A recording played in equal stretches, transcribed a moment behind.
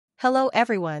Hello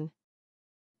everyone.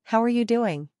 How are you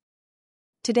doing?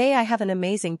 Today I have an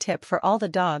amazing tip for all the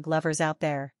dog lovers out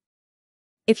there.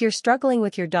 If you're struggling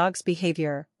with your dog's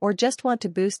behavior or just want to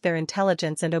boost their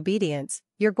intelligence and obedience,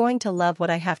 you're going to love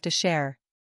what I have to share.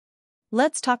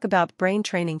 Let's talk about brain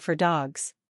training for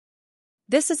dogs.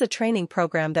 This is a training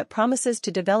program that promises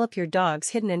to develop your dog's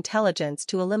hidden intelligence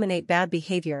to eliminate bad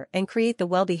behavior and create the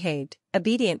well-behaved,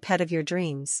 obedient pet of your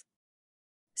dreams.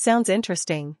 Sounds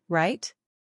interesting, right?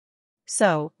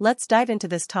 So, let's dive into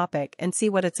this topic and see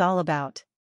what it's all about.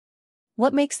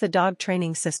 What makes the dog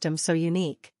training system so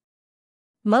unique?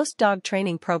 Most dog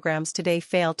training programs today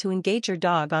fail to engage your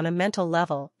dog on a mental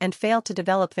level and fail to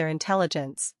develop their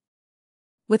intelligence.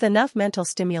 With enough mental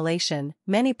stimulation,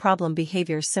 many problem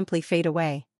behaviors simply fade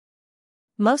away.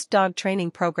 Most dog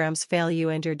training programs fail you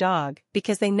and your dog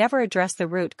because they never address the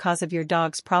root cause of your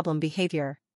dog's problem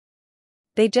behavior.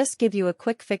 They just give you a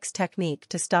quick fix technique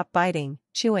to stop biting,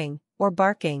 chewing, or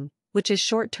barking, which is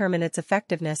short-term in its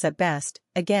effectiveness at best,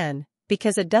 again,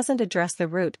 because it doesn't address the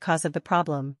root cause of the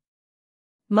problem.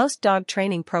 Most dog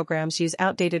training programs use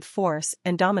outdated force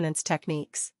and dominance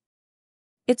techniques.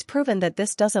 It's proven that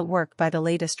this doesn't work by the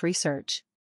latest research.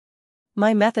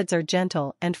 My methods are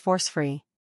gentle and force-free.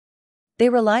 They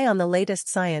rely on the latest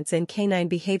science in canine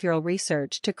behavioral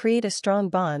research to create a strong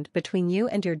bond between you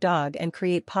and your dog and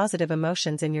create positive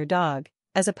emotions in your dog,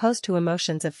 as opposed to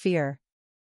emotions of fear.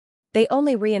 They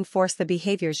only reinforce the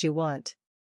behaviors you want.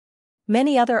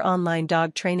 Many other online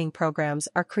dog training programs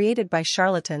are created by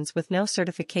charlatans with no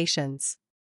certifications.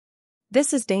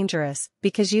 This is dangerous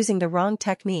because using the wrong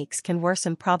techniques can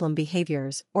worsen problem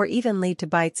behaviors or even lead to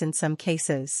bites in some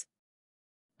cases.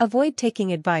 Avoid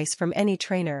taking advice from any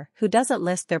trainer who doesn't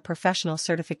list their professional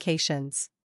certifications.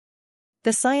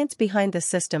 The science behind the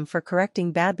system for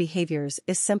correcting bad behaviors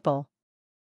is simple.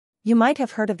 You might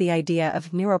have heard of the idea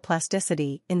of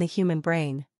neuroplasticity in the human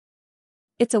brain.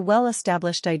 It's a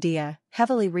well-established idea,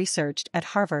 heavily researched at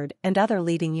Harvard and other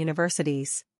leading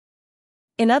universities.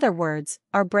 In other words,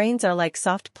 our brains are like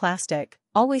soft plastic,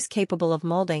 always capable of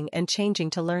molding and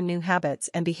changing to learn new habits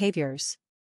and behaviors.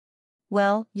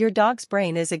 Well, your dog's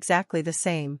brain is exactly the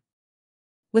same.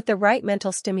 With the right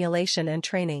mental stimulation and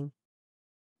training,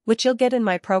 which you'll get in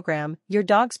my program, your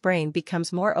dog's brain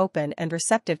becomes more open and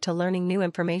receptive to learning new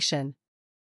information.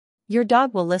 Your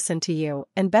dog will listen to you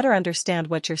and better understand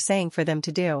what you're saying for them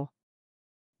to do.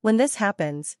 When this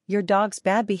happens, your dog's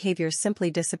bad behaviors simply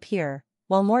disappear,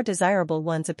 while more desirable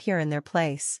ones appear in their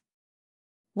place.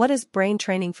 What is brain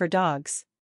training for dogs?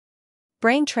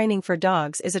 Brain training for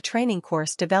dogs is a training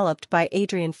course developed by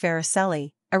Adrian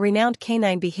Faricelli, a renowned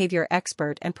canine behavior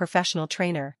expert and professional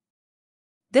trainer.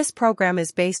 This program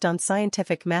is based on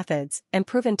scientific methods and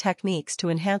proven techniques to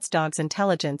enhance dogs'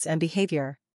 intelligence and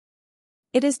behavior.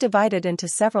 It is divided into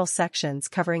several sections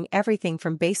covering everything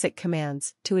from basic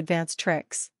commands to advanced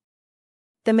tricks.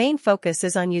 The main focus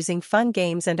is on using fun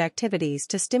games and activities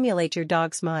to stimulate your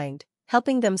dog's mind,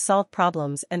 helping them solve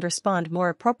problems and respond more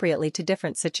appropriately to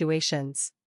different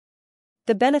situations.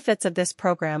 The benefits of this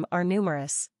program are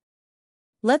numerous.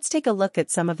 Let's take a look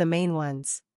at some of the main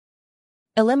ones.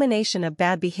 Elimination of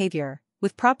bad behavior.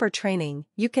 With proper training,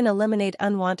 you can eliminate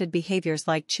unwanted behaviors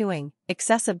like chewing,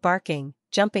 excessive barking,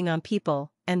 jumping on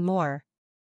people, and more.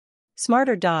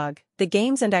 Smarter Dog. The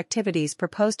games and activities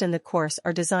proposed in the course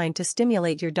are designed to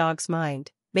stimulate your dog's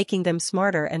mind, making them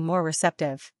smarter and more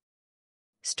receptive.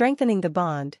 Strengthening the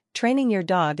bond. Training your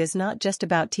dog is not just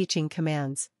about teaching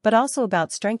commands, but also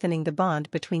about strengthening the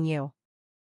bond between you.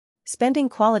 Spending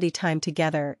quality time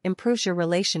together improves your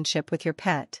relationship with your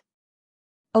pet.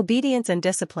 Obedience and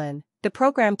discipline. The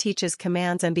program teaches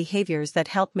commands and behaviors that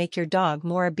help make your dog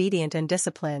more obedient and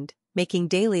disciplined, making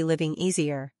daily living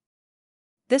easier.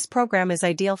 This program is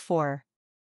ideal for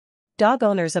dog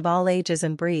owners of all ages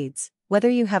and breeds. Whether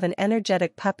you have an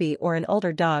energetic puppy or an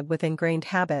older dog with ingrained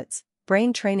habits,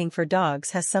 brain training for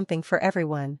dogs has something for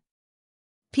everyone.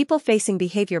 People facing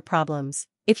behavior problems.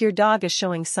 If your dog is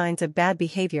showing signs of bad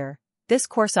behavior, this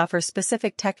course offers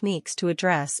specific techniques to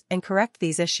address and correct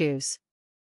these issues.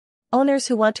 Owners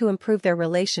who want to improve their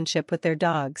relationship with their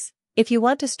dogs. If you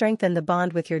want to strengthen the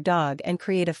bond with your dog and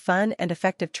create a fun and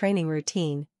effective training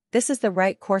routine, this is the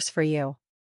right course for you.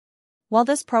 While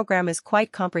this program is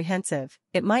quite comprehensive,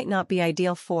 it might not be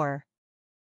ideal for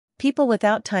people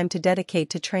without time to dedicate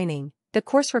to training. The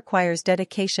course requires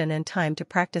dedication and time to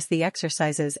practice the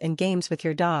exercises and games with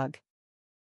your dog.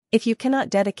 If you cannot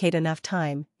dedicate enough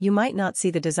time, you might not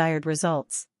see the desired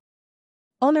results.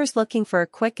 Owners looking for a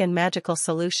quick and magical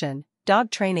solution. Dog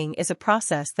training is a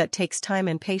process that takes time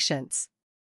and patience.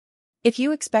 If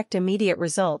you expect immediate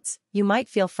results, you might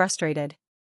feel frustrated.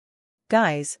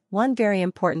 Guys, one very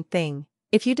important thing: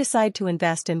 if you decide to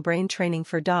invest in brain training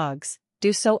for dogs,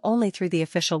 do so only through the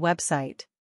official website.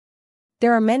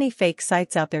 There are many fake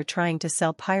sites out there trying to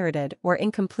sell pirated or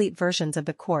incomplete versions of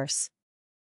the course.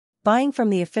 Buying from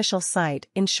the official site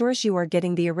ensures you are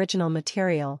getting the original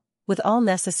material, with all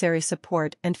necessary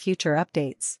support and future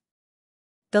updates.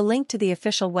 The link to the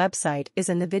official website is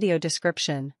in the video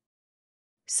description.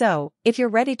 So, if you're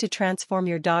ready to transform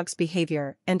your dog's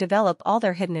behavior and develop all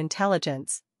their hidden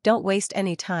intelligence, don't waste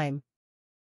any time.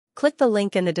 Click the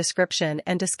link in the description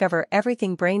and discover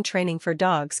everything brain training for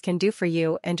dogs can do for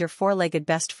you and your four-legged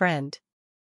best friend.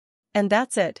 And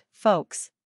that's it,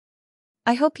 folks.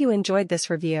 I hope you enjoyed this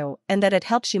review and that it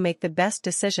helps you make the best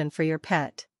decision for your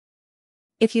pet.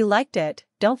 If you liked it,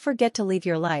 don't forget to leave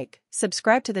your like,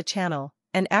 subscribe to the channel,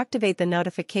 and activate the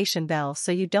notification bell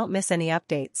so you don't miss any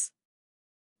updates.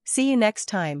 See you next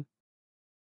time.